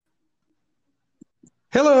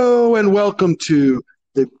Hello and welcome to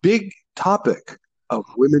the big topic of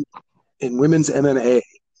women in women's MMA.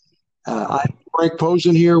 I'm Frank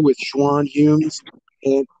Posen here with Schwan Humes,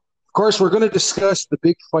 and of course, we're going to discuss the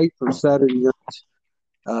big fight from Saturday night.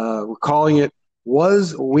 We're calling it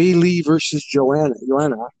 "Was Weili versus Joanna,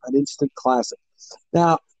 an instant classic."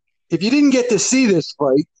 Now, if you didn't get to see this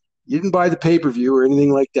fight, you didn't buy the pay-per-view or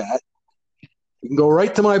anything like that, you can go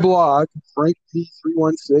right to my blog,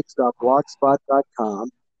 frankp316.blogspot.com,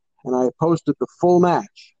 and I posted the full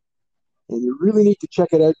match. And you really need to check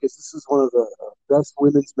it out because this is one of the best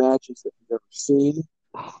women's matches that you've ever seen.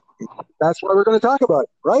 That's why we're going to talk about it,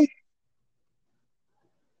 right?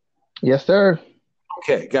 Yes, sir.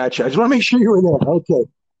 Okay, gotcha. I just want to make sure you were there. Okay.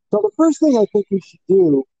 So the first thing I think we should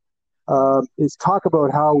do is talk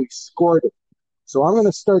about how we scored it. So I'm going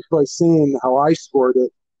to start by saying how I scored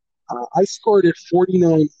it. I scored it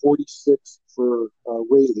 49-46 for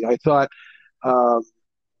Weili. I thought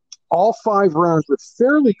all 5 rounds were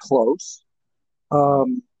fairly close.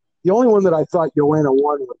 The only one that I thought Joanna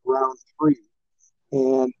won was round 3.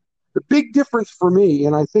 And the big difference for me,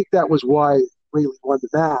 and I think that was why Weili won the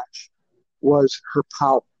match, was her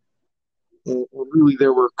power. And really,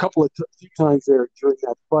 there were a few times there during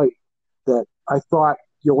that fight that I thought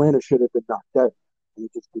Joanna should have been knocked out. And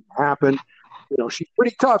it just didn't happen. You know, she's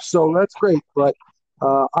pretty tough, so that's great. But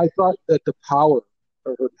I thought that her power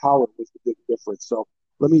was the big difference. So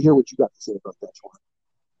let me hear what you got to say about that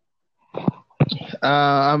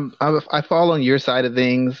one. I fall on your side of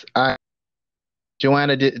things.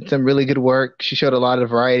 Joanna did some really good work. She showed a lot of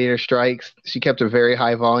variety in her strikes. She kept a very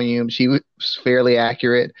high volume. She was fairly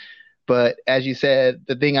accurate. But as you said,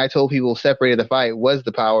 the thing I told people separated the fight was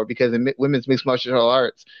the power, because in women's mixed martial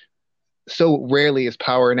arts, so rarely is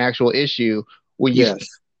power an actual issue. When you Yes.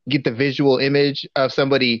 get the visual image of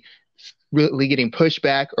somebody really getting pushed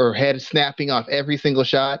back or head snapping off every single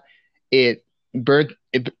shot, it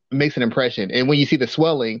makes an impression. And when you see the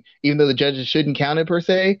swelling, even though the judges shouldn't count it per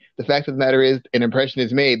se, the fact of the matter is an impression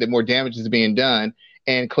is made that more damage is being done,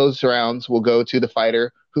 and close rounds will go to the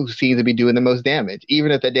fighter who seems to be doing the most damage, even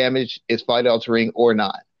if the damage is fight altering or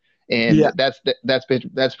not. And Yeah. that's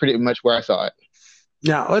pretty much where I saw it.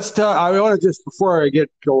 Now let's talk. I want to just before I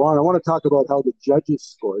go on, I want to talk about how the judges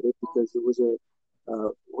scored it because it was a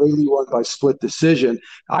Weili won by split decision.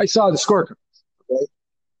 I saw the scorecards, okay,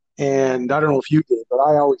 and I don't know if you did, but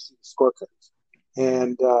I always see the scorecards.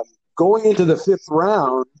 And going into the 5th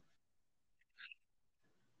round,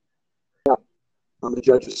 on the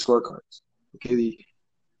judges' scorecards, okay,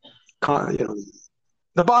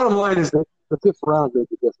 the bottom line is that the 5th round made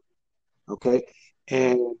the difference, okay,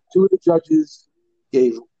 and 2 of the judges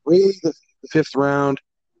gave Weili the 5th round,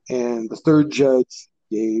 and the 3rd judge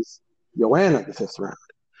gave Joanna the 5th round.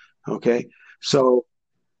 Okay, so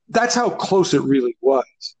that's how close it really was.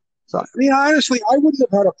 So, I mean, honestly, I wouldn't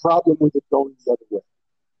have had a problem with it going the other way.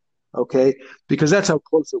 Okay, because that's how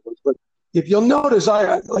close it was. But if you'll notice,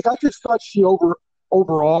 I just thought she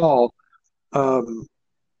overall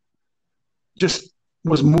just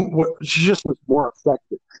was she just was more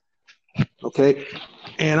effective. Okay,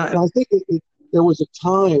 and I think there was a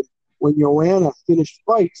time when Joanna finished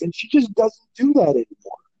fights, and she just doesn't do that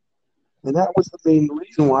anymore. And that was the main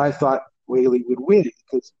reason why I thought Weili would win,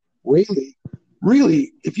 because Weili,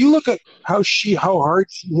 really, if you look at how hard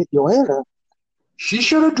she hit Joanna, she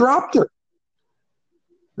should have dropped her.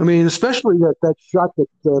 I mean, especially that shot that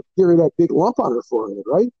carried that big lump on her forehead,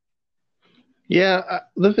 right? Yeah,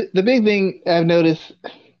 the big thing I've noticed,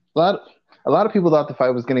 a lot of people thought the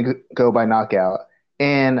fight was going to go by knockout,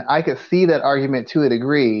 and I could see that argument to a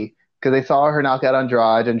degree because they saw her knock out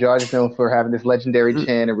Andrade. Andrade is known for having this legendary Mm-hmm.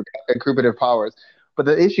 chin and recuperative powers. But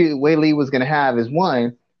the issue Weili was going to have is,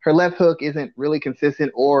 one, her left hook isn't really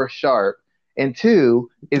consistent or sharp, and two,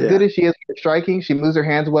 as Yeah. good as she is for striking, she moves her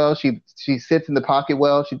hands well. She sits in the pocket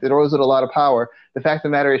well. She throws with a lot of power. The fact of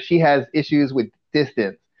the matter is she has issues with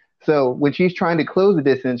distance. So when she's trying to close the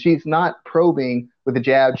distance, she's not probing with the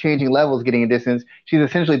jab, changing levels, getting a distance. She's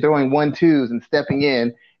essentially throwing 1-2s and stepping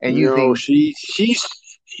in and No, using, she's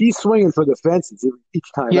swinging for the fences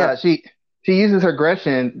each time out. yeah, she uses her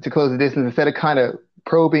aggression to close the distance instead of kind of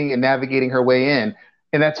probing and navigating her way in.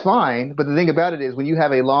 And that's fine. But the thing about it is, when you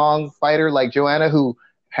have a long fighter like Joanna, who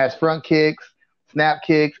has front kicks, snap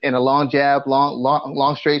kicks, and a long jab,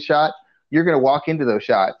 long straight shot, you're going to walk into those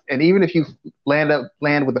shots. And even if you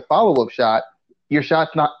land with a follow up shot, your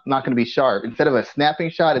shot's not going to be sharp. Instead of a snapping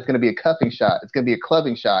shot, it's going to be a cuffing shot. It's going to be a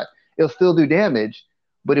clubbing shot. It'll still do damage,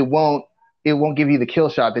 but it won't give you the kill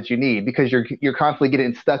shot that you need, because you're constantly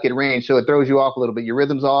getting stuck at range, so it throws you off a little bit. Your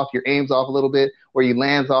rhythm's off, your aim's off a little bit, or you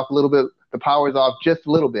lands off a little bit, the power's off just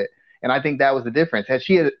a little bit. And I think that was the difference. Had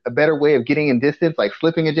she had a better way of getting in distance, like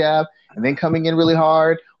slipping a jab and then coming in really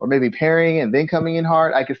hard, or maybe parrying and then coming in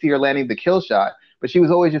hard, I could see her landing the kill shot. But she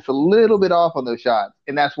was always just a little bit off on those shots.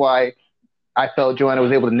 And that's why I felt Joanna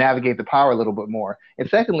was able to navigate the power a little bit more. And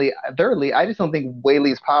thirdly, I just don't think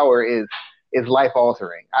Weili's power is life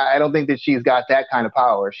altering. I don't think that she's got that kind of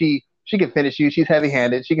power. She can finish you. She's heavy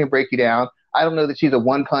handed. She can break you down. I don't know that she's a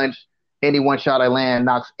one punch. Any one shot I land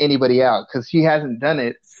knocks anybody out, because she hasn't done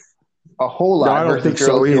it a whole lot. No, I don't think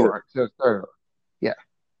so either. Yeah,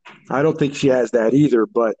 I don't think she has that either.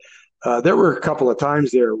 But there were a couple of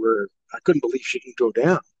times there where I couldn't believe she didn't go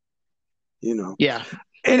down. You know. yeah.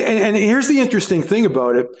 And here's the interesting thing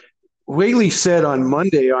about it. Weili said on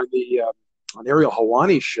Monday on the on Ariel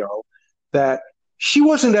Helwani's show that she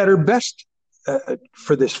wasn't at her best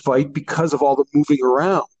for this fight because of all the moving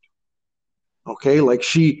around. Okay, like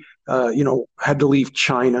she, had to leave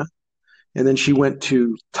China, and then she went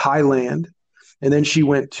to Thailand, and then she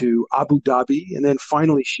went to Abu Dhabi, and then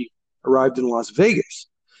finally she arrived in Las Vegas.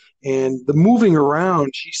 And the moving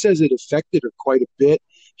around, she says it affected her quite a bit.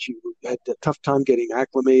 She had a tough time getting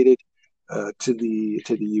acclimated to the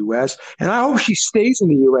U.S. And I hope she stays in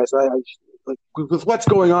the U.S. Like, with what's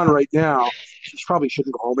going on right now, she probably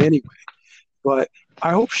shouldn't go home anyway. But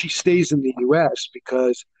I hope she stays in the U.S.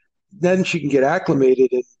 because then she can get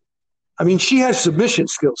acclimated. And I mean, she has submission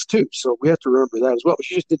skills too, so we have to remember that as well. But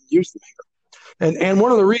she just didn't use them here. And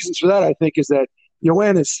one of the reasons for that, I think, is that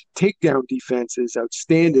Joanna's takedown defense is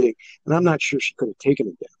outstanding, and I'm not sure she could have taken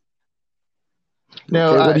it down. No,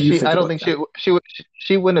 Okay, what do you think I don't about think that?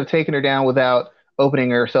 she wouldn't have taken her down without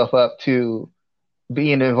opening herself up to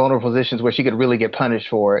being in vulnerable positions where she could really get punished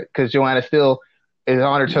for it. Because Joanna still is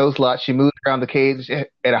on her toes a lot. She moves around the cage at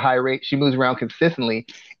a high rate. She moves around consistently,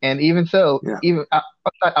 and even so, Yeah. even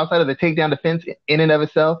outside of the takedown defense in and of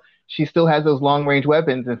itself, she still has those long range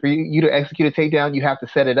weapons. And for you to execute a takedown, you have to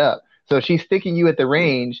set it up. So if she's sticking you at the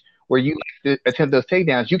range where you like to attempt those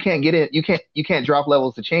takedowns, you can't get it. You can't drop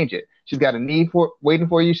levels to change it. She's got a knee waiting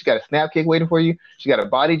for you. She's got a snap kick waiting for you. She's got a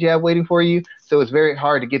body jab waiting for you. So it's very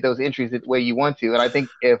hard to get those entries the way you want to. And I think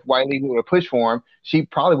if Weili would have pushed for him, she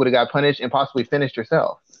probably would have got punished and possibly finished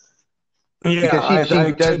herself, Yeah, because she I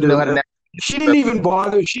doesn't tend know how to. to. She didn't even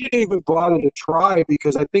bother. She didn't even bother to try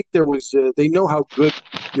because I think there was. They know how good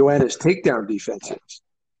Joanna's takedown defense is.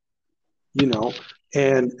 You know,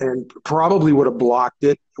 and probably would have blocked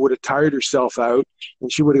it, would have tired herself out, and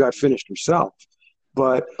she would have got finished herself.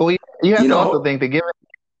 But Well, you have you to also know, think that given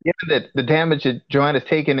that the damage that Joanna's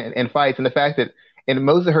taken in fights, and the fact that in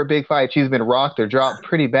most of her big fights she's been rocked or dropped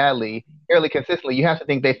pretty badly, fairly consistently, you have to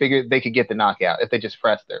think they figured they could get the knockout if they just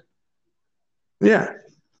pressed her. yeah,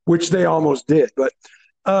 which they almost did. But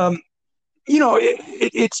um,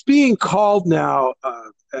 it's being called now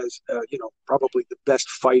as probably the best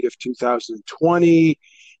fight of 2020,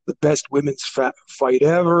 the best women's fight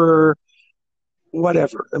ever,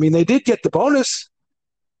 whatever. I mean, they did get the bonus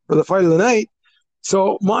for the fight of the night.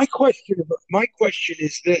 So my question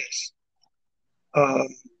is this: um,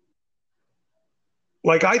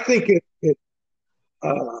 like I think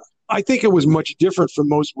it was much different from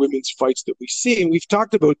most women's fights that we see, and we've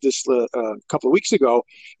talked about this a couple of weeks ago,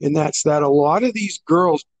 and that's that a lot of these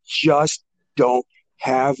girls just don't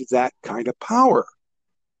have that kind of power.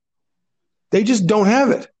 They just don't have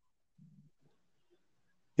it.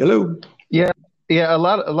 Hello. Yeah, yeah. A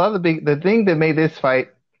lot of the thing that made this fight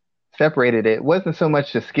separated it wasn't so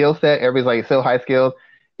much the skill set. Everybody's like so high skilled.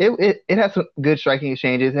 It had some good striking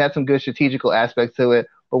exchanges. It had some good strategical aspects to it.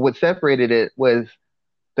 But what separated it was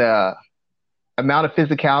the amount of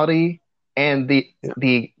physicality and the Yeah.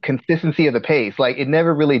 the consistency of the pace. Like, it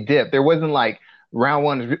never really dipped. There wasn't like round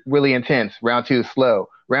one is really intense, round two is slow,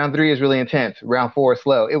 round three is really intense, round four is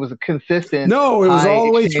slow. It was a consistent No, it was high all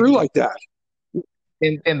the way through exchange. like that.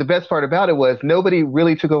 And the best part about it was nobody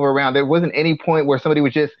really took over a round. There wasn't any point where somebody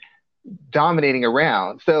was just dominating a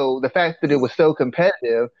round. So the fact that it was so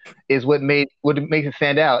competitive is what makes it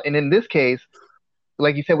stand out. And in this case,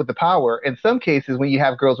 like you said, with the power, in some cases when you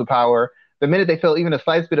have girls with power, the minute they feel even a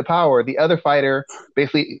slight bit of power, the other fighter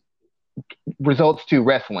basically results to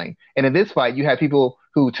wrestling. And in this fight, you had people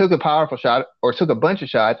who took a powerful shot or took a bunch of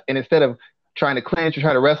shots, and instead of trying to clinch or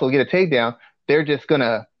try to wrestle, get a takedown, they're just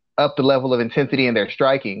gonna up the level of intensity in their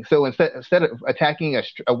striking. So instead of attacking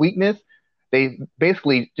a weakness, they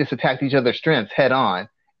basically just attacked each other's strengths head on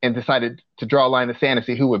and decided to draw a line in the sand and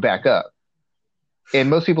see who would back up. And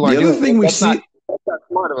most people The aren't other doing thing it. we That's not see, that's not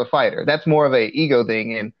smart of a fighter. That's more of a ego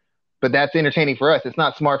thing, and but that's entertaining for us. It's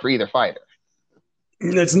not smart for either fighter.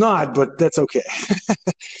 it's not, but that's okay.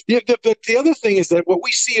 But the other thing is that what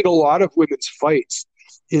we see in a lot of women's fights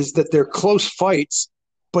is that they're close fights,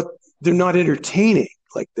 but they're not entertaining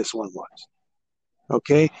like this one was.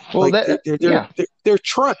 Okay, Well, like that yeah, they're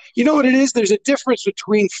trying. You know what it is? There's a difference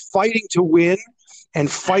between fighting to win and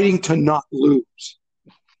fighting to not lose.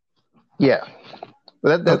 yeah.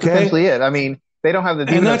 Well, that's Okay, essentially it. I mean, they don't have the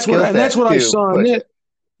deep and enough skill that's set what I to saw in push this.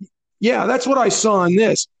 it. Yeah, that's what I saw in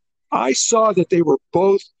this. I saw that they were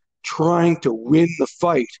both trying to win the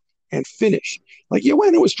fight and finish. Like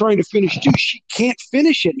Joanna was trying to finish too. She can't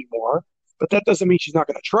finish anymore, but that doesn't mean she's not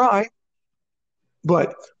going to try.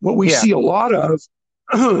 But what we Yeah. see a lot of,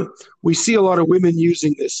 we see a lot of women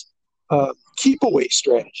using this keep away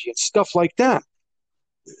strategy and stuff like that.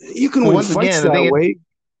 You can Well, win once fights again, the that thing is, way.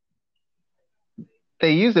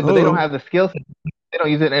 they use it, but they don't Hello. have the skill set. They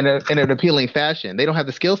don't use it in an appealing fashion. They don't have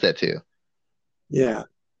the skill set to. Yeah.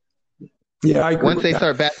 Yeah, I agree Once with they that.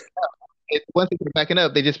 start back, once they start backing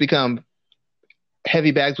up, they just become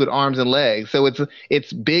heavy bags with arms and legs. So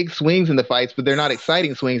it's big swings in the fights, but they're not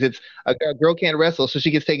exciting swings. It's a girl can't wrestle, so she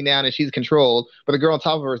gets taken down and she's controlled. But the girl on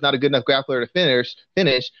top of her is not a good enough grappler to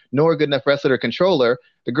finish, nor a good enough wrestler to control her.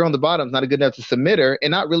 The girl on the bottom is not a good enough to submit her, and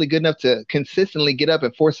not really good enough to consistently get up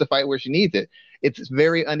and force the fight where she needs it. It's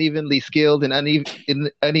very unevenly skilled and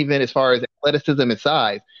uneven as far as athleticism and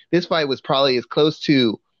size. This fight was probably as close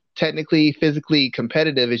to technically, physically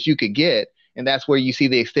competitive as you could get, and that's where you see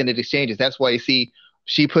the extended exchanges. That's why you see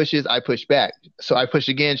she pushes, I push back. So I push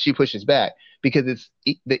again, she pushes back because it's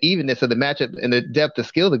the evenness of the matchup and the depth of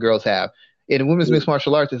skill the girls have. In women's mixed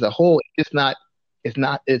martial arts as a whole, it's not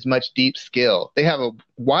as much deep skill. They have a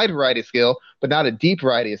wide variety of skill, but not a deep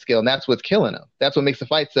variety of skill, and that's what's killing them. That's what makes the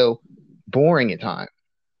fight so boring at times.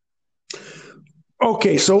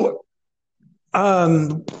 Okay, so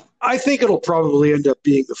I think it'll probably end up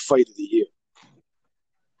being the fight of the year.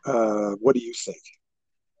 What do you think?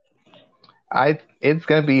 It's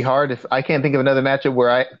gonna be hard. I can't think of another matchup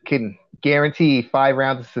where I can guarantee 5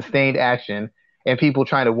 rounds of sustained action and people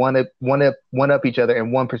trying to one up each other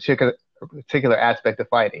in one particular aspect of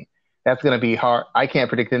fighting. That's gonna be hard. I can't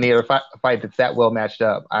predict any other fight that's that well matched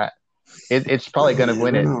up. It's probably gonna I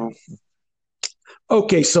win don't it. know.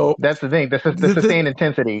 Okay, so That's the thing. The the, the sustained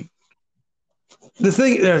intensity. the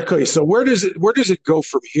thing. Okay, so where does it go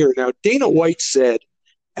from here? Now, Dana White said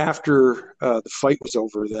after the fight was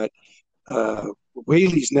over that uh,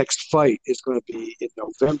 Weili's next fight is going to be in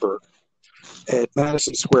November at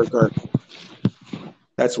Madison Square Garden.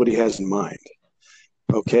 That's what he has in mind.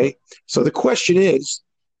 Okay, so the question is,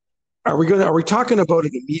 are we talking about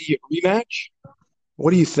an immediate rematch?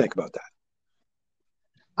 What do you think about that?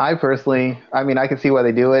 I personally, I mean, I can see why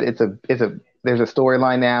they do it. There's a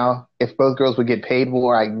storyline now. If both girls would get paid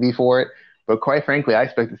more, I'd be for it. But quite frankly, I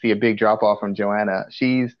expect to see a big drop off from Joanna.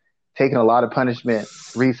 She's taken a lot of punishment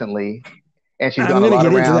recently, and she's I'm gone a going to lot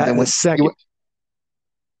of get into rounds. that And in a second.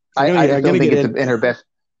 I I'm just going don't to think get it's in. in her best.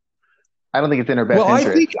 I don't think it's in her Well, best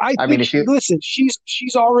interest. I I mean, think if you, listen,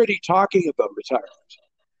 she's already talking about retirement.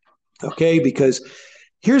 Okay, because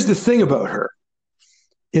here's the thing about her.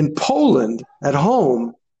 In Poland at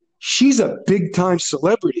home, she's a big time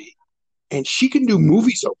celebrity and she can do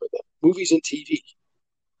movies over them, movies and TV.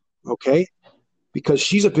 Okay, because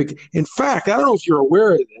she's a big. In fact, I don't know if you're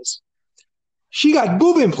aware of this. She got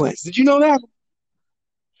boob implants. Did you know that?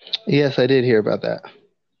 yes, I did hear about that.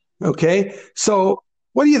 Okay, so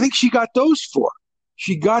what do you think she got those for?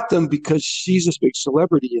 She got them because she's this big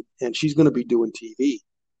celebrity and she's going to be doing TV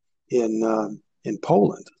in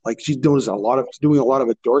Poland. Like she's doing a lot of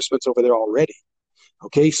endorsements over there already.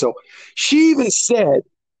 Okay, so she even said,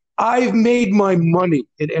 "I've made my money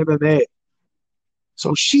in MMA."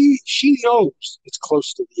 So she knows it's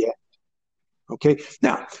close to the end. Okay,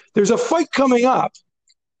 now there's a fight coming up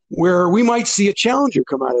where we might see a challenger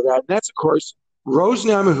come out of that, and that's of course Rose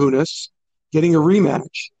Namajunas getting a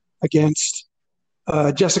rematch against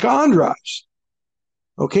Jessica Andrade.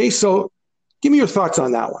 Okay, so give me your thoughts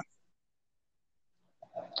on that one.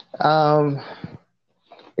 Um,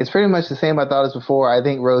 it's pretty much the same I thought as before. I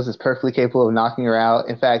think Rose is perfectly capable of knocking her out.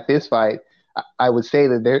 In fact, this fight, I would say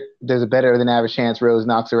that there's a better than average chance Rose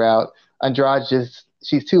knocks her out. Andrade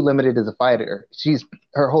she's too limited as a fighter.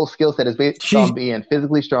 Her whole skill set is based She, on being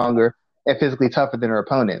physically stronger and physically tougher than her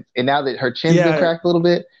opponents. And now that her chin's been yeah, cracked a little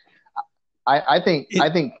bit, it, I think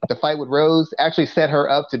the fight with Rose actually set her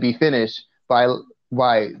up to be finished by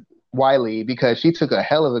Weili because she took a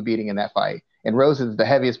hell of a beating in that fight. And Rose is the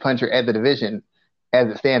heaviest puncher at the division as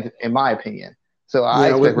it stands, in my opinion. So I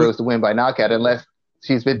yeah, expect Rose to win by knockout unless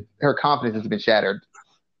her confidence has been shattered.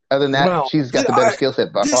 Other than that, well, she's got the better skill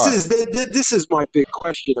set by far. this is my big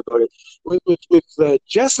question about it. With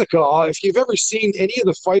Jessica, if you've ever seen any of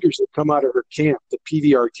the fighters that come out of her camp, the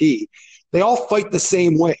PVRT, they all fight the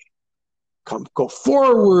same way, go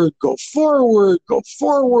forward, go forward, go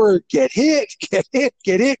forward, get hit, get hit,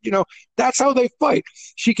 get hit. That's how they fight.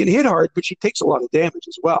 She can hit hard, but she takes a lot of damage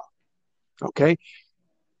as well. Okay.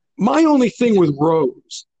 My only thing with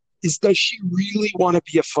Rose is, does she really want to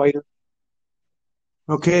be a fighter?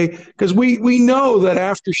 Okay. Because we know that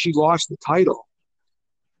after she lost the title,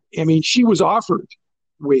 I mean, she was offered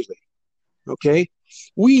Weili. Okay.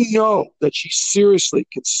 We know that she seriously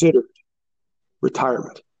considered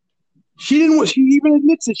retirement. She even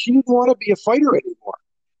admits that she didn't want to be a fighter anymore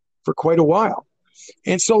for quite a while.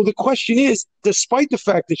 And so the question is, despite the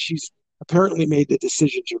fact that she's apparently made the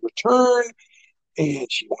decision to return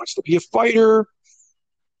and she wants to be a fighter,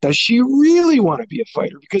 does she really want to be a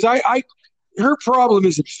fighter? Because her problem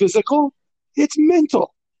isn't physical, it's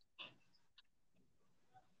mental.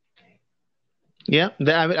 Yeah,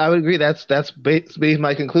 I would agree. That's based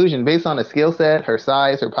my conclusion. Based on her skill set, her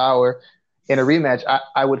size, her power, in a rematch,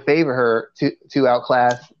 I would favor her to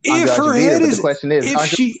outclass Andrade to beat her. But the question is,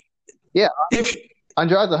 Andrade's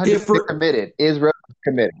 100% committed. Is Rose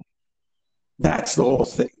committed? That's the whole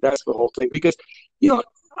thing. Because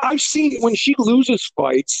I've seen when she loses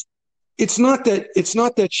fights, it's not that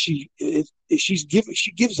she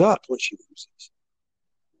gives up when she loses.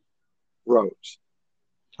 Rose.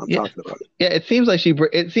 I'm talking about it. Yeah, it seems like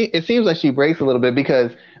she breaks a little bit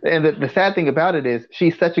because, and the sad thing about it is,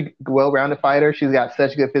 she's such a well-rounded fighter. She's got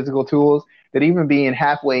such good physical tools that even being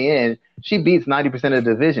halfway in, she beats 90% of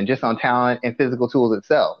the division just on talent and physical tools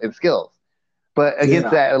itself and skills. But against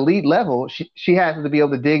that elite level, she has to be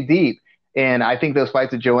able to dig deep. And I think those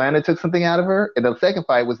fights with Joanna took something out of her. And the second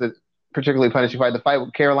fight was the particularly punishing fight. The fight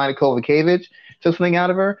with Carolina Kovacevic took something out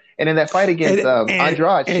of her. And in that fight against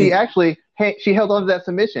Andrade, she held on to that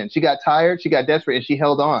submission. She got tired, she got desperate, and she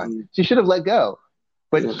held on. She should have let go,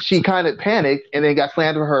 but she kind of panicked and then got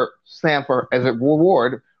slammed for as a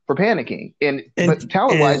reward for panicking. But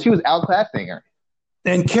talent-wise, she was outclassing her.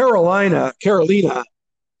 And Carolina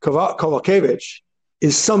Kovacevic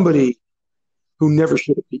is somebody who never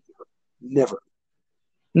should have beaten her. Never.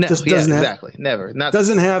 Never.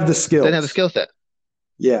 Doesn't have the skills. Doesn't have the skill set.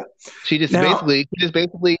 Yeah. She just basically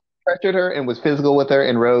pressured her and was physical with her,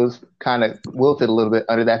 and Rose kind of wilted a little bit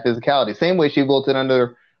under that physicality. Same way she wilted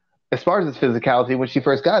under as far as physicality when she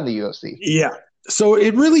first got in the UFC. Yeah. So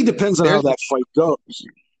it really depends on how that fight goes.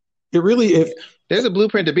 If there's a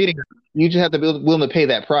blueprint to beating her, you just have to be willing to pay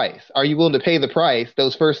that price. Are you willing to pay the price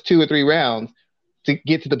those first 2 or 3 rounds to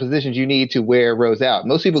get to the positions you need to wear Rose out?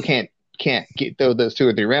 Most people can't get those 2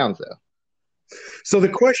 or 3 rounds though. So the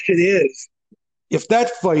question is, if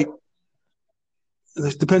that fight,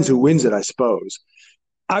 it depends who wins it, I suppose.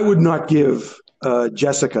 I would not give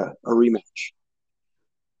Jessica a rematch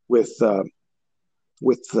with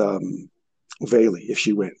Weili if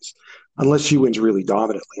she wins, unless she wins really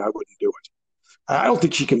dominantly. I wouldn't do it. I don't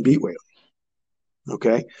think she can beat Weili.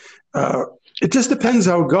 Okay, it just depends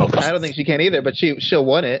how it goes. I don't think she can either, but she'll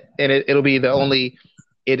win it, and it'll be the only.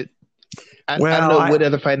 I don't know what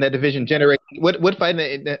other fight in that division generates. What fight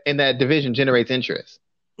in that division generates interest?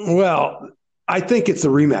 Well, I think it's a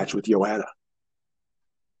rematch with Joanna.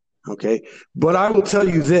 Okay, but I will tell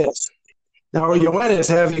you this. Now, Joanna is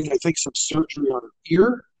having, I think, some surgery on her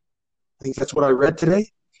ear. I think that's what I read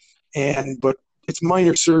today. But it's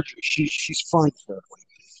minor surgery. She's fine apparently.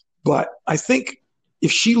 But I think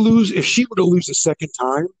if she were to lose a second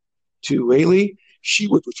time to Weili, she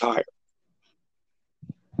would retire.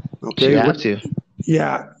 Okay, she have to.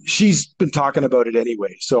 Yeah, she's been talking about it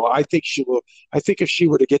anyway. So I think she will. I think if she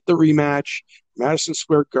were to get the rematch, Madison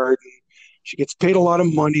Square Garden, she gets paid a lot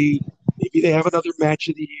of money. Maybe they have another match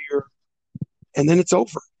of the year, and then it's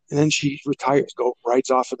over. And then she retires,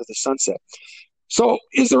 rides off into the sunset. So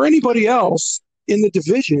is there anybody else in the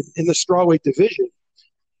division, in the strawweight division,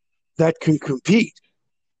 that can compete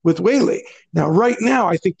with Weili? Now, right now,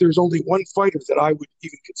 I think there's only one fighter that I would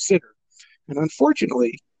even consider. And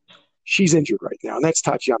unfortunately, she's injured right now, and that's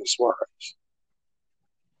Tatiana Suarez.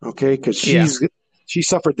 Okay, because she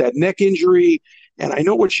suffered that neck injury, and I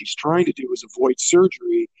know what she's trying to do is avoid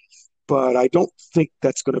surgery, but I don't think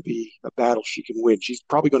that's going to be a battle she can win. She's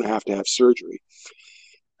probably going to have surgery.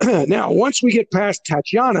 Now, once we get past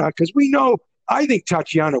Tatiana, because I think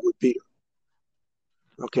Tatiana would beat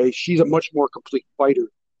her. Okay, she's a much more complete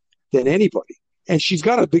fighter than anybody, and she's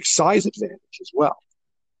got a big size advantage as well.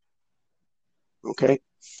 Okay,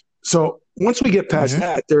 so once we get past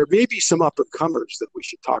that, there may be some up-and-comers that we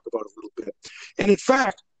should talk about a little bit. And in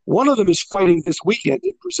fact, one of them is fighting this weekend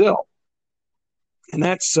in Brazil, and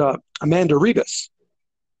that's Amanda Ribas.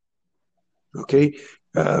 Okay,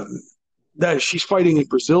 she's fighting in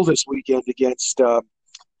Brazil this weekend against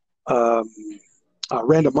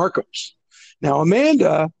Randa Marcos. Now,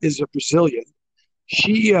 Amanda is a Brazilian.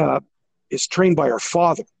 She is trained by her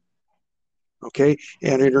father. Okay.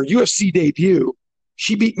 And in her UFC debut,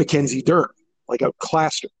 she beat Mackenzie Dern, like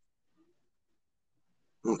outclassed her.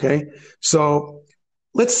 Okay. So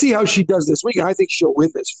let's see how she does this weekend. I think she'll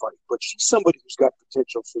win this fight, but she's somebody who's got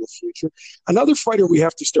potential for the future. Another fighter we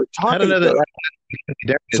have to start I don't talking know that about.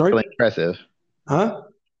 Darren is Sorry? really impressive. Huh?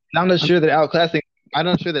 I'm not sure that outclassing. I'm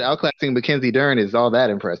not sure that outclassing Mackenzie Dern is all that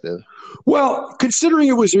impressive. Well, considering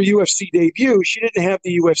it was her UFC debut, she didn't have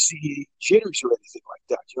the UFC jitters or anything like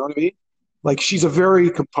that. You know what I mean? Like she's a very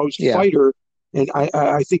composed Yeah. fighter, and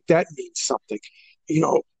I think that means something. You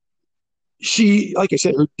know, she, like I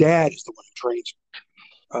said, her dad is the one who trains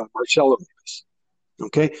Marcelo Rivas.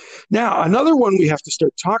 Okay. Now, another one we have to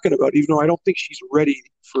start talking about, even though I don't think she's ready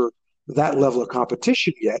for that level of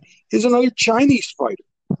competition yet, is another Chinese fighter,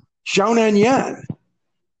 Xiaonan Yan.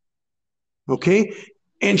 Okay.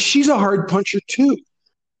 And she's a hard puncher too,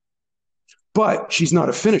 but she's not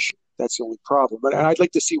a finisher. That's the only problem. And I'd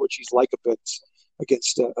like to see what she's like a bit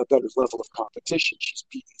against a better level of competition. She's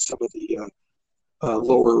beaten some of the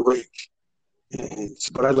lower rank,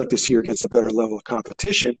 but I'd like to see her against a better level of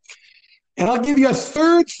competition. And I'll give you a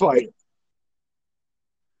third fighter,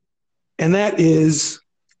 and that is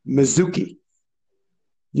Mizuki.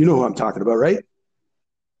 You know who I'm talking about, right?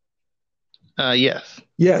 Yes.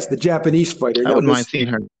 Yes, the Japanese fighter. I wouldn't mind seeing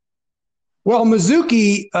her. Well,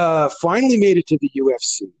 Mizuki finally made it to the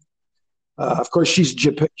UFC. Of course, she's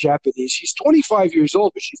Japanese. She's 25 years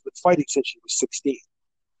old, but she's been fighting since she was 16.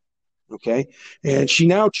 Okay, and she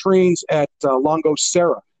now trains at Longo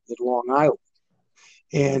Serra in Long Island.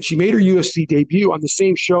 And she made her UFC debut on the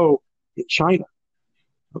same show in China.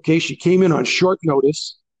 Okay, she came in on short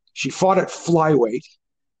notice. She fought at flyweight,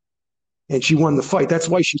 and she won the fight. That's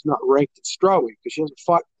why she's not ranked at strawweight, because she hasn't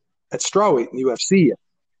fought at strawweight in the UFC yet.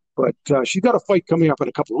 But she's got a fight coming up in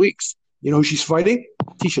a couple of weeks. You know who she's fighting?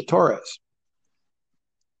 Tisha Torres.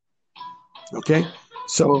 Okay,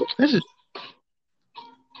 so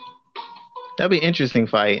that'll be an interesting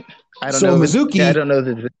fight. I don't so know. Mizuki, I don't know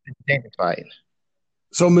that it's a dangerous fight.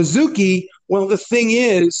 So Mizuki, well, the thing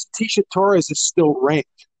is, Tisha Torres is still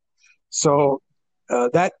ranked. So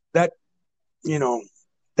that you know,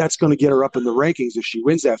 that's going to get her up in the rankings if she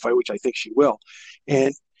wins that fight, which I think she will.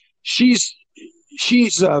 And she's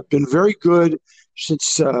been very good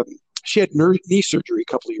since she had knee surgery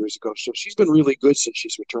a couple of years ago. So she's been really good since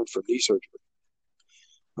she's returned from knee surgery.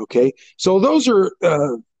 Okay, so those are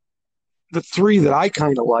the three that I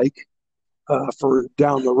kind of like for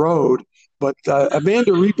down the road. But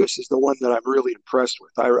Amanda Ribas is the one that I'm really impressed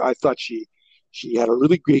with. I thought she had a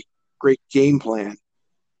really great game plan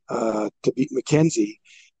to beat Mackenzie,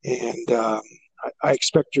 and I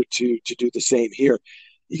expect her to do the same here.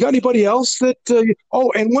 You got anybody else that?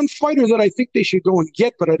 And one fighter that I think they should go and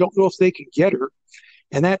get, but I don't know if they can get her,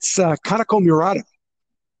 and that's Kanako Murata.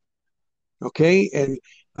 Okay, and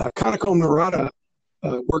Kanako Murata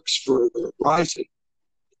works for Ryzen.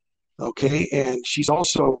 Okay, and she's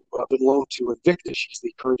also been loaned to Invicta. She's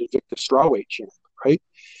the current Invicta strawweight champ, right?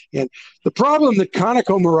 And the problem that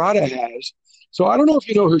Kanako Murata has, so I don't know if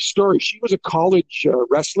you know her story. She was a college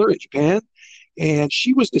wrestler in Japan, and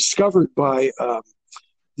she was discovered by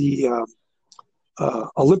the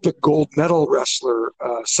Olympic gold medal wrestler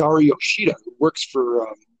Saori Yoshida, who works for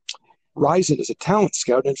Ryzen as a talent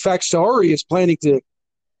scout. In fact, Saori is planning to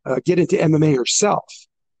get into MMA herself.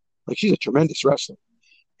 Like, she's a tremendous wrestler.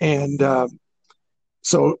 And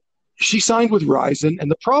so she signed with Ryzen. And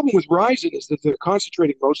the problem with Ryzen is that they're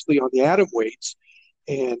concentrating mostly on the atom weights.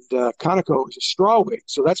 And Kanako is a straw weight.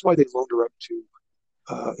 So that's why they loaned her up to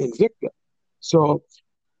Invicta. So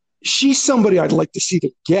she's somebody I'd like to see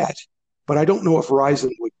them get, but I don't know if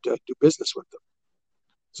Ryzen would do business with them.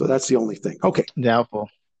 So that's the only thing. Okay. Doubtful.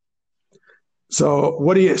 So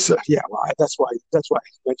what do you? So, yeah, well, that's why I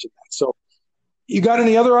mentioned that. So you got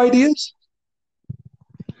any other ideas?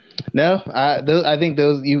 No, I think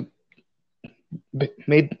those you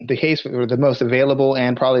made the case for the most available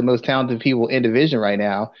and probably most talented people in division right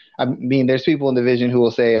now. I mean, there's people in division who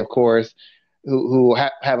will say, of course, who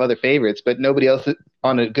have other favorites, but nobody else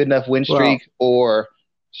on a good enough win streak or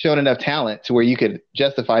shown enough talent to where you could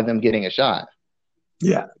justify them getting a shot.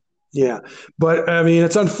 Yeah. But I mean,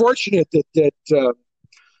 it's unfortunate that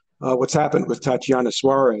what's happened with Tatiana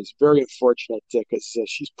Suarez. Very unfortunate because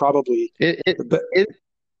she's probably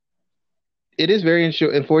It is very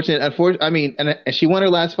unfortunate. I mean, and she won her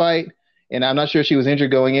last fight, and I'm not sure she was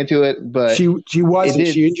injured going into it, but she wasn't.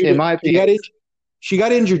 She injured. In my opinion, she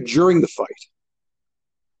got injured during the fight.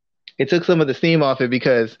 It took some of the steam off it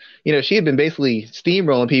because she had been basically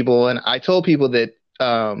steamrolling people, and I told people that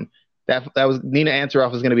that was Nina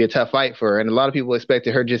Ansaroff was going to be a tough fight for her, and a lot of people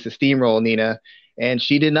expected her just to steamroll Nina, and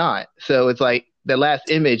she did not. So it's like the last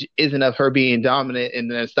image isn't of her being dominant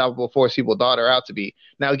and an unstoppable force people thought her out to be.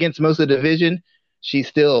 Now against most of the division, she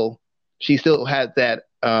still had that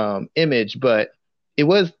image, but it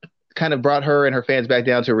was kind of brought her and her fans back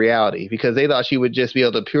down to reality because they thought she would just be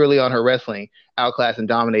able to purely on her wrestling outclass and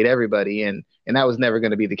dominate everybody, and that was never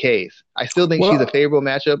going to be the case. I still think she's a Well, favorable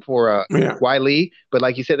matchup for yeah. Weili, but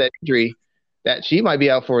like you said, that injury that she might be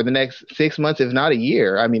out for the next 6 months, if not a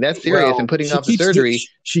year. I mean, that's serious. And Well, putting off the surgery,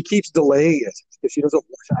 she keeps delaying it because she doesn't,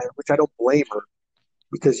 which I don't blame her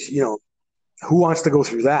because who wants to go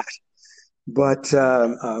through that? But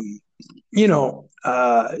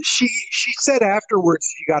she said afterwards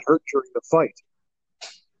she got hurt during the fight.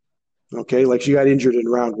 Okay, like she got injured in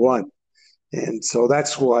round one, and so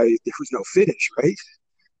that's why there was no finish, right?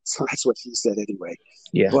 So that's what she said anyway.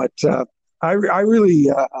 yeah. But I really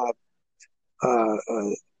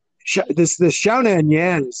this Xiaonan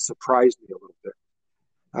Yan has surprised me a little bit.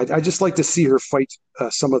 I just like to see her fight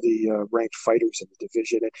some of the ranked fighters in the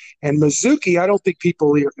division. And Mizuki, I don't think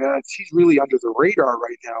people she's really under the radar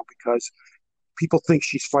right now because people think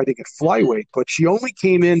she's fighting at flyweight, but she only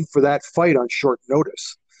came in for that fight on short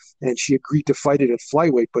notice, and she agreed to fight it at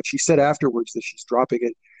flyweight. But she said afterwards that she's dropping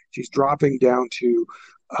it. She's dropping down to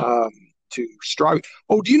strawweight.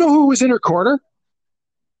 Oh, do you know who was in her corner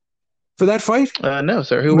for that fight? No,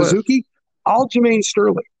 sir. Who Mizuki? Aljamain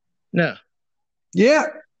Sterling. No. Yeah.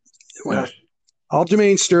 Well,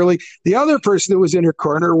 Aljamain Sterling. The other person that was in her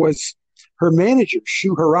corner was her manager,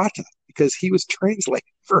 Shu Hirata, because he was translating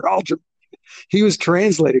for Aljamain. He was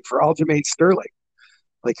translating for Aljamain Sterling.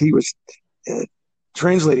 Like he was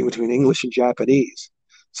translating between English and Japanese.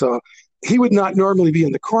 So he would not normally be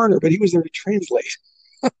in the corner, but he was there to translate.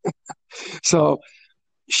 So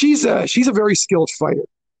she's a very skilled fighter.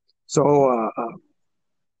 So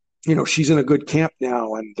she's in a good camp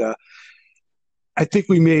now, and I think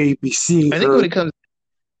we may be seeing. I think her. when it comes,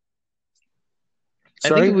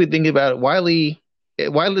 Sorry? I think if we think about Weili,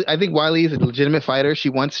 I think Weili is a legitimate fighter. She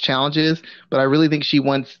wants challenges, but I really think she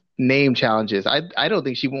wants name challenges. I don't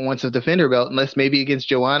think she wants to defend her belt unless maybe against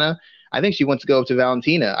Joanna. I think she wants to go up to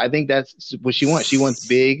Valentina. I think that's what she wants. She wants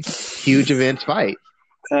big, huge events fight.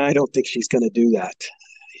 I don't think she's going to do that.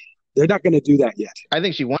 They're not going to do that yet. I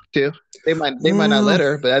think she wants to. They might not let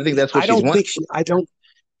her, but I think that's what she wants.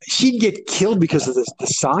 She'd get killed because of the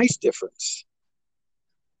size difference.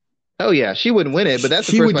 Oh yeah, she wouldn't win it, but that's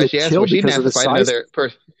the first fight she asked for. She didn't have to fight another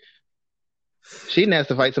person. She didn't have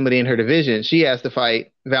to fight somebody in her division. She has to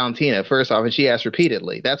fight Valentina first off, and she asked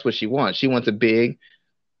repeatedly. That's what she wants. She wants a big,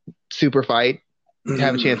 super fight to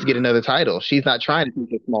have a chance to get another title. She's not trying to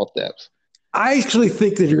take small steps. I actually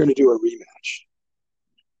think that you're going to do a rematch.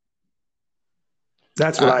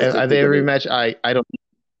 That's what I think. Are they a rematch? I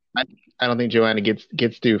don't think Joanna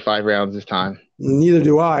gets through 5 rounds this time. Neither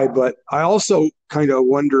do I, but I also kind of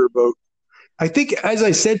wonder about. I think, as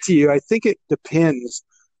I said to you, I think it depends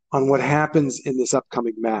on what happens in this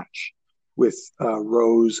upcoming match with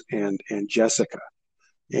Rose and Jessica,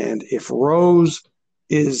 and if Rose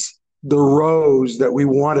is the Rose that we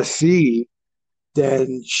want to see,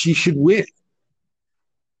 then she should win.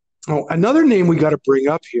 Oh, another name we got to bring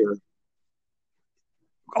up here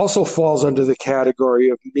also falls under the category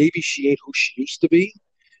of maybe she ain't who she used to be.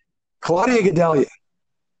 Claudia Gadelha.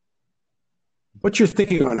 What's your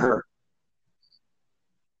thinking on her?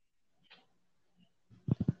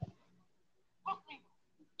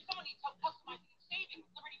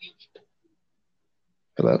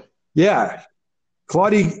 Hello? Yeah.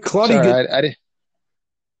 Claudia. Sorry, I didn't.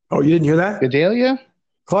 Oh, you didn't hear that? Gadelha?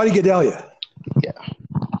 Claudia Gadelha. Yeah.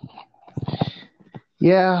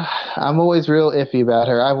 Yeah, I'm always real iffy about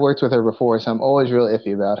her. I've worked with her before, so I'm always real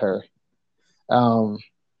iffy about her.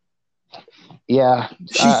 Yeah.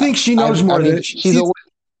 She thinks she knows more than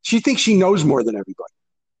she thinks she knows more than everybody.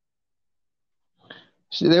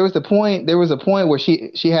 There was a point where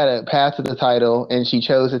she had a path to the title and she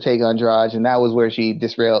chose to take Andrade, and that was where she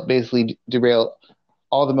basically derailed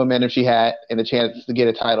all the momentum she had and the chance to get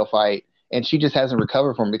a title fight. And she just hasn't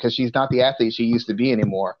recovered from it because she's not the athlete she used to be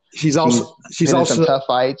anymore. She's also some tough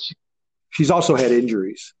fights. She's also had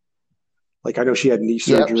injuries. Like I know she had knee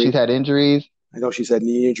surgery. Yep, she's had injuries. I know she's had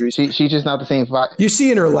knee injuries. She's just not the same fight. You see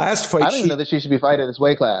in her last fight, I don't even know that she should be fighting this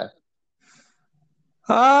weight class.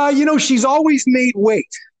 She's always made weight.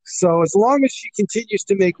 So as long as she continues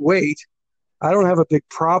to make weight, I don't have a big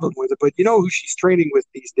problem with it. But you know who she's training with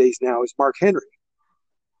these days now is Mark Henry.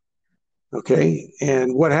 Okay,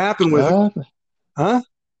 and what happened with him? Huh?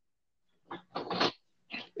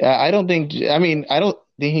 I don't think. I mean, I don't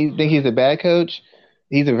think he's a bad coach,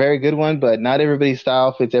 he's a very good one, but not everybody's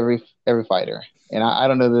style fits every fighter. And I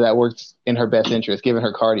don't know that that works in her best interest, given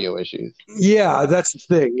her cardio issues. Yeah, that's the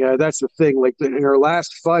thing. That's the thing. Like in her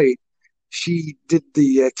last fight, she did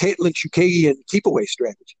the Caitlin Chukagian keep away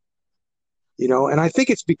strategy. And I think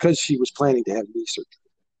it's because she was planning to have knee surgery.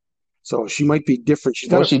 So she might be different. She's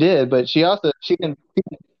Well, got a she did, but she didn't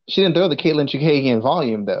throw the Caitlin Chukagian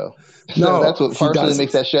volume though. So that's no, what she partially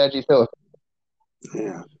makes doesn't. that strategy so.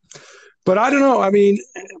 Yeah, but I don't know. I mean,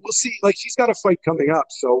 we'll see. Like she's got a fight coming up,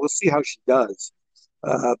 so we'll see how she does.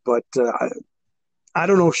 But I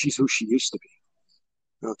don't know if she's who she used to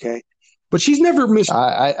be. Okay, but she's never missed.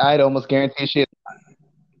 I'd almost guarantee she.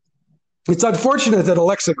 It's unfortunate that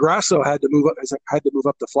Alexa Grasso had to move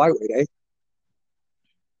up the flyweight. Eh?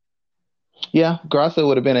 Yeah, Grasso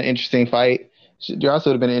would have been an interesting fight. Grasso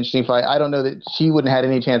would have been an interesting fight. I don't know that she wouldn't have had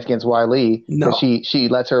any chance against Weili because No, she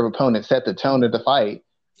lets her opponent set the tone of the fight.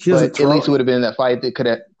 she doesn't But at throw. least it would have been that fight that could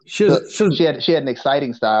have. She doesn't. She doesn't. She had an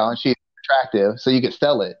exciting style and she's attractive, so you could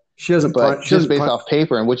sell it. She doesn't But punch. She just doesn't based punch. off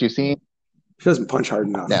paper and what you've seen, She doesn't punch hard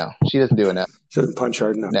enough. no, she doesn't do enough. She doesn't punch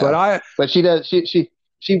hard enough. No, but she does.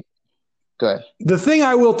 She. Go ahead. The thing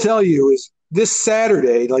I will tell you is this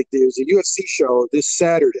Saturday, like there's a UFC show this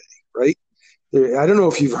Saturday, right? I don't know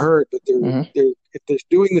if you've heard, but Hmm. if they're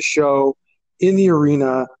doing the show in the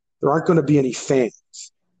arena, there aren't going to be any fans.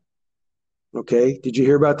 Okay, did you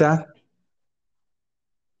hear about that?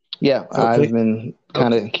 Yeah, I've Okay, been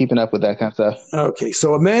kind okay, of keeping up with that kind of stuff. okay.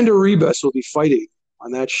 So Amanda Ribas will be fighting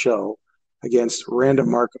on that show against Randa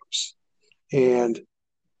Marcos, and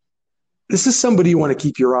this is somebody you want to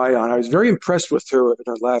keep your eye on. I was very impressed with her in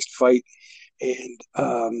her last fight,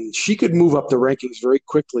 and she could move up the rankings very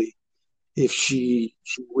quickly if she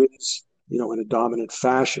wins, in a dominant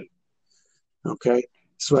fashion. Okay,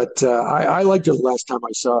 so but I liked her the last time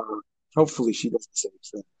I saw her. Hopefully, she does the same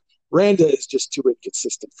thing. Randa is just too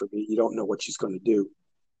inconsistent for me. You don't know what she's going to do,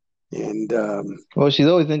 and Well, she's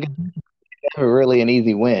always thinking never really an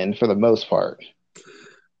easy win for the most part.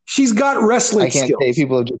 she's got I wrestling can't say skills.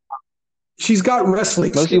 people have just She's got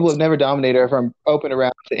wrestling most people skills. have never dominated her from open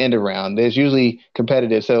around to end around. There's usually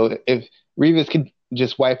competitive. So if Rivas could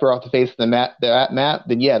just wipe her off the face of the map,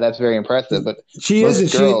 then yeah, that's very impressive. But She is, and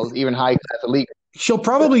most girls, even high class elite, she'll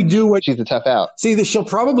probably do what. she's a tough out. See, that she'll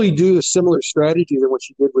probably do a similar strategy than what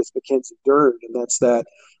she did with Mackenzie Dern, and that's that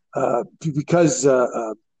because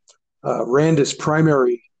Randa's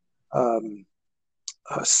primary um,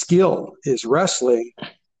 skill is wrestling,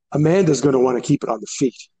 Amanda's going to want to keep it on the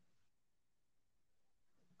feet.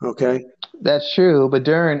 Okay, That's true. But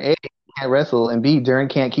Dern A can't wrestle, and B Dern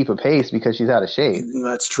can't keep a pace because she's out of shape.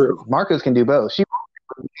 that's true. Marcos can do both. She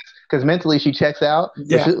because mentally she checks out, but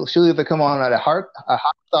Yeah, she'll either come on at a hot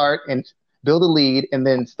start and build a lead, and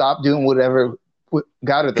then stop doing whatever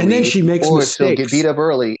got her the and then lead, she makes or she'll get beat mistakes, up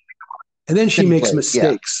early. and then she Same makes place. Yeah,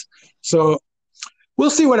 mistakes. So we'll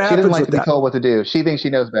see what she doesn't happens like with to be that. told what to do. She thinks she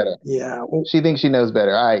knows better. Yeah, well, She thinks she knows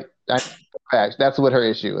better. I fact. That's what her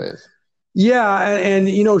issue is. yeah, and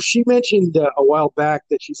she mentioned a while back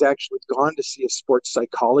that she's actually gone to see a sports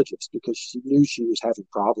psychologist because she knew she was having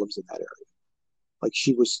problems in that area. Like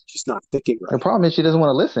she was just not thinking The right. problem is she doesn't want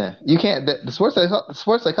to listen. You can't. The sports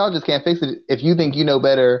psychologist can't fix it if you think you know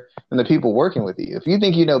better than the people working with you. If you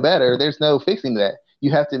think you know better, there's no fixing that.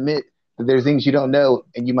 You have to admit that there's things you don't know,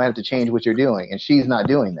 and you might have to change what you're doing. And she's not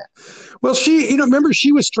doing that. Well, remember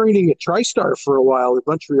she was training at TriStar for a while in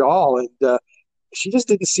Montreal, and she just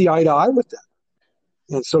didn't see eye to eye with them,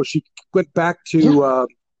 and so she went back Yeah,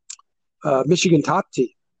 to Michigan top team,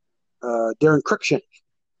 Darren Cruikshank.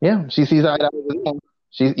 yeah. She sees eye to eye with them.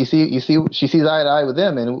 She sees eye to eye with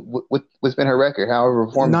them, and what's been her record? However,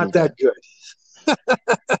 performance has Not been. that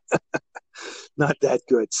good. Not that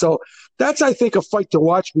good. So that's, I think, a fight to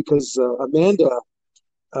watch because Amanda,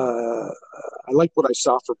 I like what I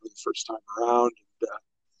saw from her the first time around. And,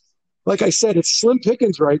 like I said, it's slim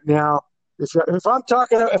pickings right now. If I'm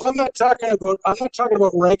talking, if I'm not talking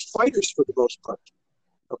about ranked fighters for the most part.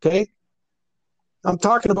 Okay, I'm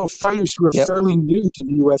talking about fighters who are Yep. fairly new to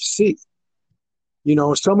the UFC.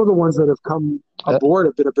 Some of the ones that have come Uh, aboard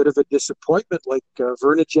have been a bit of a disappointment, like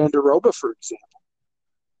Verna Jandiroba, for example.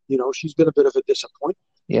 She's been a bit of a disappointment.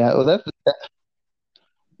 yeah. Well,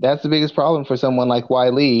 that's the biggest problem for someone like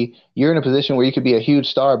Weili. You're in a position where you could be a huge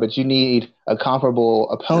star, but you need a comparable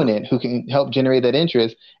Yeah. opponent who can help generate that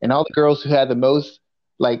interest. And all the girls who had the most,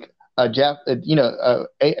 like a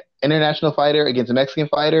international fighter against a Mexican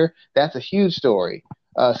fighter, that's a huge story.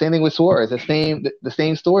 Same thing with Suarez, the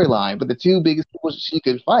same storyline. But the two biggest people she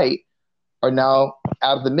could fight are now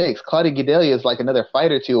out of the mix. Claudia Gadelha is like another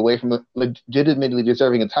fight or two away from legitimately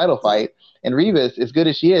deserving a title fight. And Rivas, as good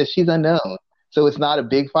as she is, she's unknown. So it's not a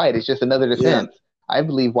big fight. It's just another Yeah. defense. I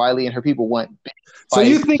believe Weili and her people want big So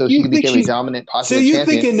you fights think so she you can think become a she's dominant, so popular you think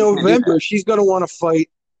champion. in November she's going to want to fight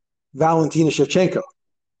Valentina Shevchenko?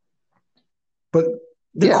 But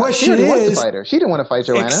the Yeah, she question already wants to is, fight her. She didn't want to fight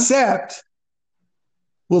Joanna. except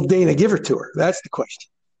will Dana give her to her? That's the question.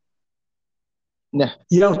 No,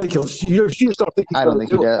 You don't think he'll? You just don't think he's I don't going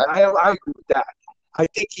to think he do it. does. I agree with that. I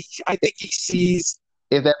think he sees.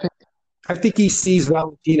 If that, I think he sees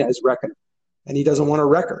Valentina as wrecking her, and he doesn't want to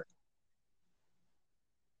wreck her.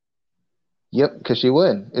 yep, because she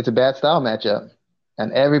would. It's a bad style matchup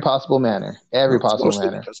in every possible manner. Every Well, it's possible mostly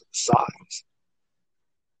manner. because of the size.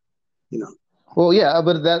 You know. Well, yeah,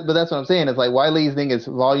 but that's what I'm saying. It's like Wiley's thing is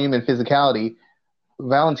volume and physicality.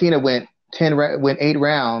 Valentina went went 8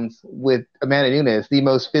 rounds with Amanda Nunes, the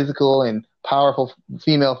most physical and powerful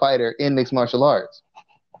female fighter in mixed martial arts.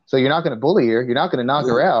 So you're not going to bully her. You're not going to knock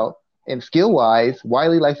her out. And skill wise,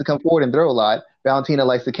 Weili likes to come forward and throw a lot. Valentina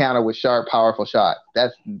likes to counter with sharp, powerful shots.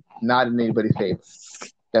 That's not in anybody's favor.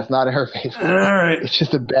 That's not in her favor. All right. It's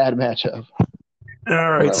just a bad matchup.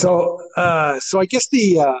 All right. So I guess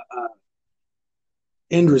the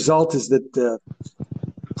end result is that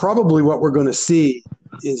probably what we're going to see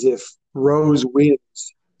is if Rose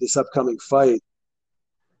wins this upcoming fight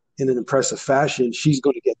in an impressive fashion, she's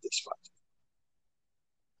going to get this fight.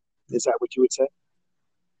 Is that what you would say?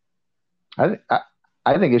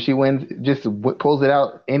 I think if she wins, just pulls it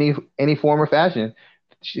out any form or fashion,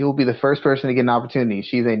 she'll be the first person to get an opportunity.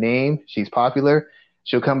 She's a name. She's popular.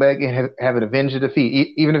 She'll come back and have an avenge a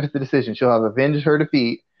defeat, even if it's a decision. She'll have avenged her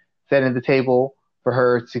defeat, setting the table for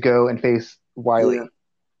her to go and face Weili. Yeah.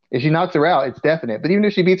 If she knocks her out, it's definite. But even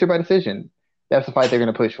if she beats her by decision, that's the fight they're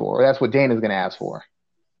going to push for. Or that's what Dana's going to ask for.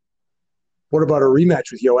 What about a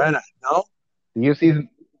rematch with Joanna? No? The UFC's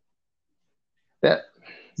that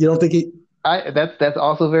you don't think he? That's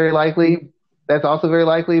also very likely. That's also very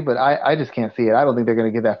likely, but I just can't see it. I don't think they're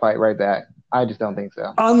going to get that fight right back. I just don't think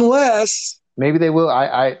so. Unless maybe they will.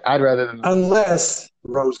 I'd rather than unless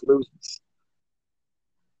Rose loses.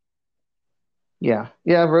 Yeah.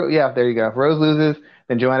 There you go. If Rose loses,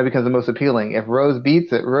 then Joanna becomes the most appealing. If Rose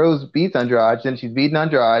beats Andrade, then she's beaten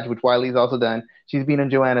Andrade, which Weili's also done. She's beaten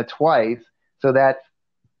Joanna twice, so that's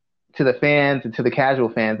to the fans and to the casual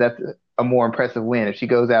fans, that's a more impressive win. If she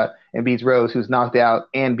goes out and beats Rose, who's knocked out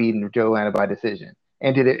and beaten Joanna by decision,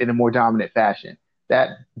 and did it in a more dominant fashion, that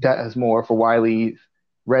does more for Weili's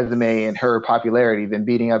resume and her popularity than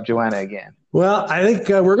beating up Joanna again. Well, I think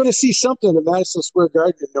we're going to see something at Madison Square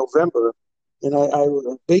Garden in November. And I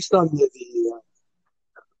based on the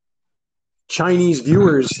Chinese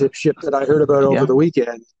viewership that I heard about over the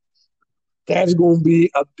weekend, that's going to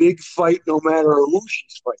be a big fight no matter who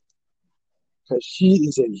she's fighting. Because she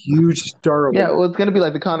is a huge star. Well, it's going to be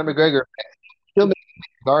like the Conor McGregor. He'll make it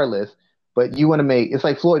regardless, but you want to make – it's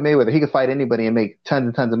like Floyd Mayweather. He could fight anybody and make tons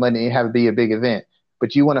and tons of money and have it be a big event.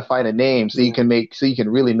 But you want to fight a name so you can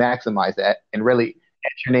really maximize that and really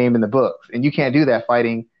get your name in the books. And you can't do that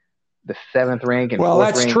fighting – the 7th rank and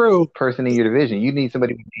 4th rank person in your division. You need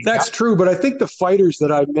somebody. That's true, but I think the fighters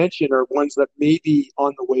that I mentioned are ones that may be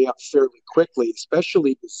on the way up fairly quickly,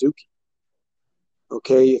 especially Mizuki.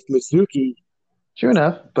 Okay, if Mizuki, sure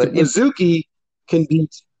enough, but Mizuki can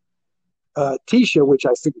beat Tisha, which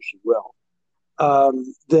I figure she will,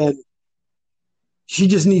 then she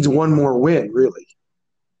just needs one more win, really.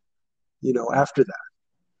 After that,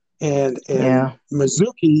 and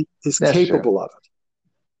Mizuki is capable of it.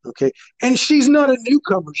 Okay. And she's not a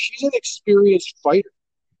newcomer. She's an experienced fighter.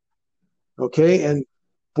 Okay. And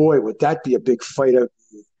boy, would that be a big fight out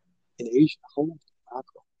in Asia. Holy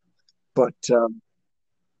mackerel. But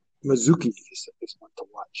Mizuki is one to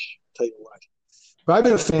watch. I'll tell you what. But I've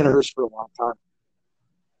been a fan of hers for a long time.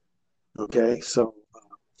 Okay. So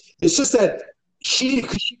it's just that she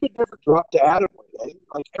could never drop to Atom weight. Eh?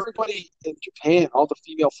 Like everybody in Japan, all the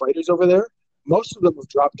female fighters over there, most of them have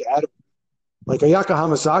dropped to Atom weight. Like Ayaka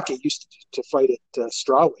Hamasaki used to fight at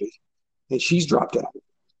strawweight, and she's dropped out.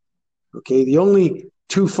 Okay, the only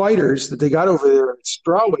 2 fighters that they got over there at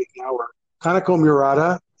strawweight now are Kaneko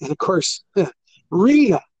Murata and, of course,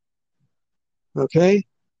 Rina. Okay,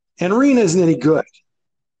 and Rina isn't any good.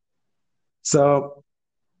 So,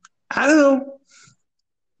 I don't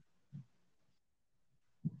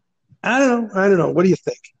know. What do you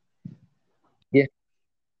think? Yeah.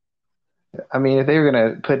 I mean, if they were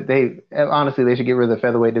going to honestly, they should get rid of the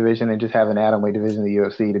featherweight division and just have an atomweight division in the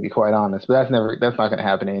UFC, to be quite honest. But that's not going to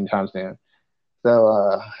happen anytime soon. So,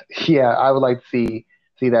 I would like to see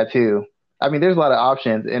that too. I mean, there's a lot of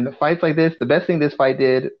options. And fights like this, the best thing this fight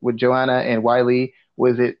did with Joanna and Weili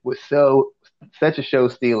was it was such a show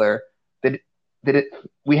stealer that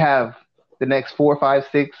we have the next 4, 5,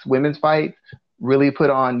 6 women's fights, really put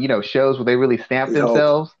on, shows where they really stamp We hope.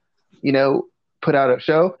 themselves, put out a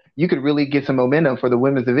show, you could really get some momentum for the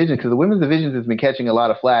women's division because the women's division has been catching a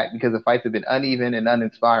lot of flack because the fights have been uneven and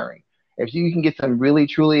uninspiring. If you can get some really,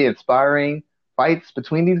 truly inspiring fights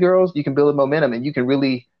between these girls, you can build a momentum and you can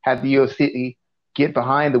really have the UFC get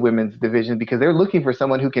behind the women's division because they're looking for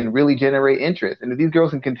someone who can really generate interest. And if these girls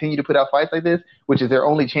can continue to put out fights like this, which is their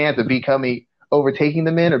only chance of overtaking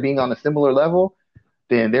the men or being on a similar level,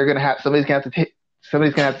 then they're going to have somebody's going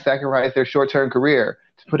to have to sacrifice their short-term career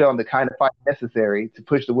to put on the kind of fight necessary to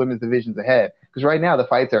push the women's divisions ahead. Because right now the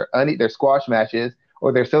fights are they're squash matches,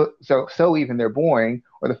 or they're so even they're boring,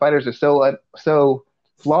 or the fighters are so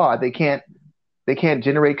flawed they can't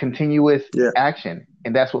generate continuous action,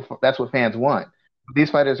 and that's what fans want. These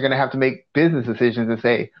fighters are going to have to make business decisions and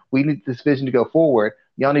say, we need this vision to go forward.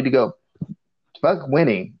 Y'all need to go fuck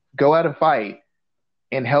winning, go out and fight,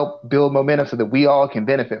 and help build momentum so that we all can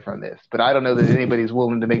benefit from this. But I don't know that anybody's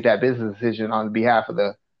willing to make that business decision on behalf of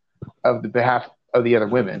the other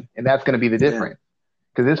women, and that's going to be the difference.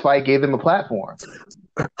 Because this fight gave them a platform.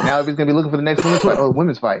 Now everybody's going to be looking for the next women's fight. Oh,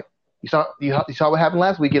 women's fight. You saw what happened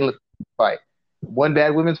last weekend. With the fight, one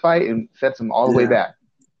bad women's fight and sets them all the way back.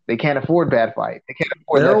 They can't afford bad fight. They can't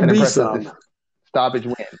afford less than impressive stoppage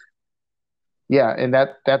win. Yeah, and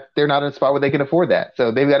that they're not in a spot where they can afford that.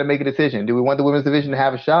 So they've got to make a decision. Do we want the women's division to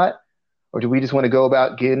have a shot, or do we just want to go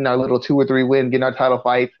about getting our little 2 or 3 win, getting our title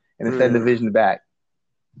fights, and then set the division back?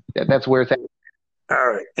 That's where it's at.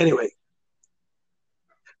 All right. Anyway,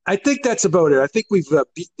 I think that's about it. I think we've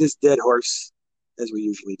beat this dead horse as we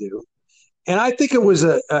usually do, and I think it was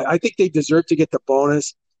I think they deserve to get the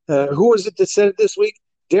bonus. Who was it that said it this week?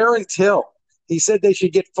 Darren Till. He said they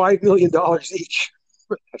should get $5 million each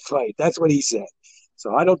for that fight. That's what he said.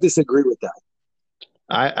 So I don't disagree with that.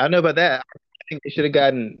 I know about that. I think they should have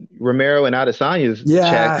gotten Romero and Adesanya's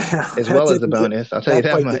check as well as a bonus. I'll tell you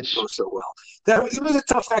that much. Didn't go so well. It was a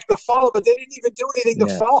tough act to follow, but they didn't even do anything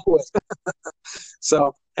to follow it.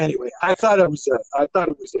 So anyway, I thought it was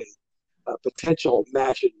a potential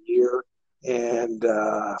match of the year, and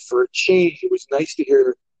for a change, it was nice to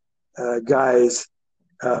hear guys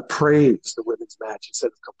praise the women's match instead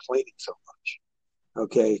of complaining so much.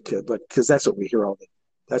 Okay, but because that's what we hear all the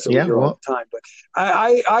all the time. But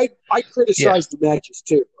I criticize the matches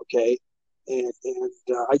too. Okay, and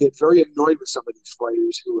I get very annoyed with some of these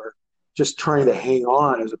fighters who are just trying to hang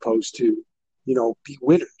on as opposed to be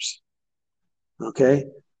winners. Okay,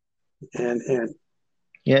 and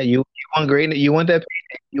you want greatness. You want that.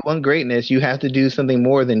 You want greatness. You have to do something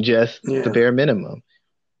more than just the bare minimum.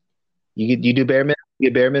 You do bare minimum. You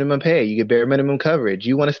get bare minimum pay. You get bare minimum coverage.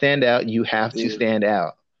 You want to stand out. You have to stand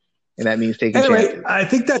out, and that means taking chances. I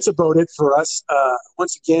think that's about it for us.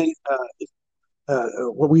 Once again,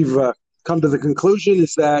 what we've come to the conclusion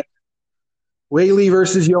is that Weili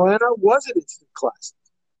versus Joanna was an instant classic.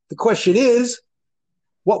 The question is,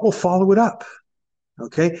 what will follow it up?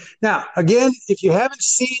 Okay. Now, again, if you haven't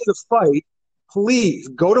seen the fight, please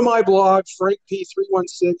go to my blog,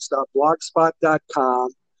 frankp316.blogspot.com,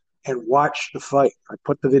 and watch the fight. I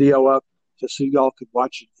put the video up just so y'all could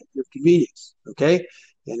watch it at your convenience. Okay.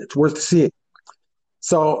 And it's worth seeing.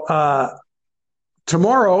 So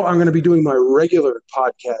tomorrow I'm going to be doing my regular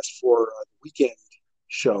podcast for the weekend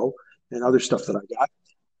show and other stuff that I got.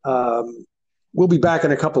 We'll be back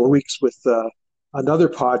in a couple of weeks with another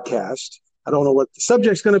podcast. I don't know what the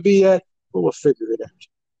subject's going to be yet, but we'll figure it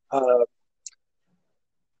out.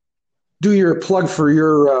 Do your plug for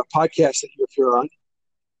your podcast that you appear on.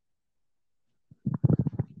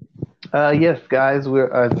 Yes, guys.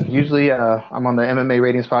 We're usually I'm on the MMA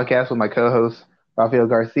Ratings podcast with my co-host Rafael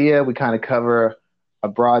Garcia. We kind of cover a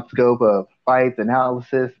broad scope of fights,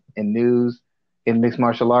 analysis, and news in mixed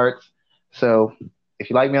martial arts. So if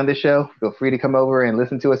you like me on this show, feel free to come over and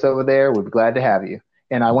listen to us over there. We'd be glad to have you.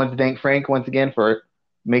 And I want to thank Frank once again for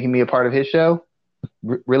making me a part of his show.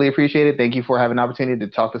 Really appreciate it. Thank you for having an opportunity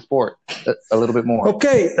to talk to sport a little bit more.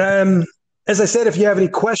 Okay. As I said, if you have any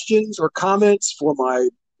questions or comments for my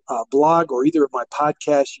blog or either of my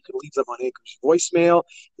podcasts, you can leave them on Anchor's voicemail.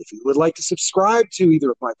 If you would like to subscribe to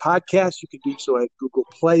either of my podcasts, you can do so at Google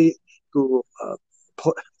Play, I'll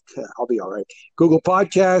be all right, Google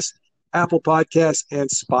Podcasts, Apple Podcasts, and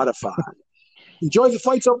Spotify. Enjoy the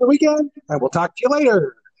fights over the weekend, and we'll talk to you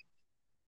later.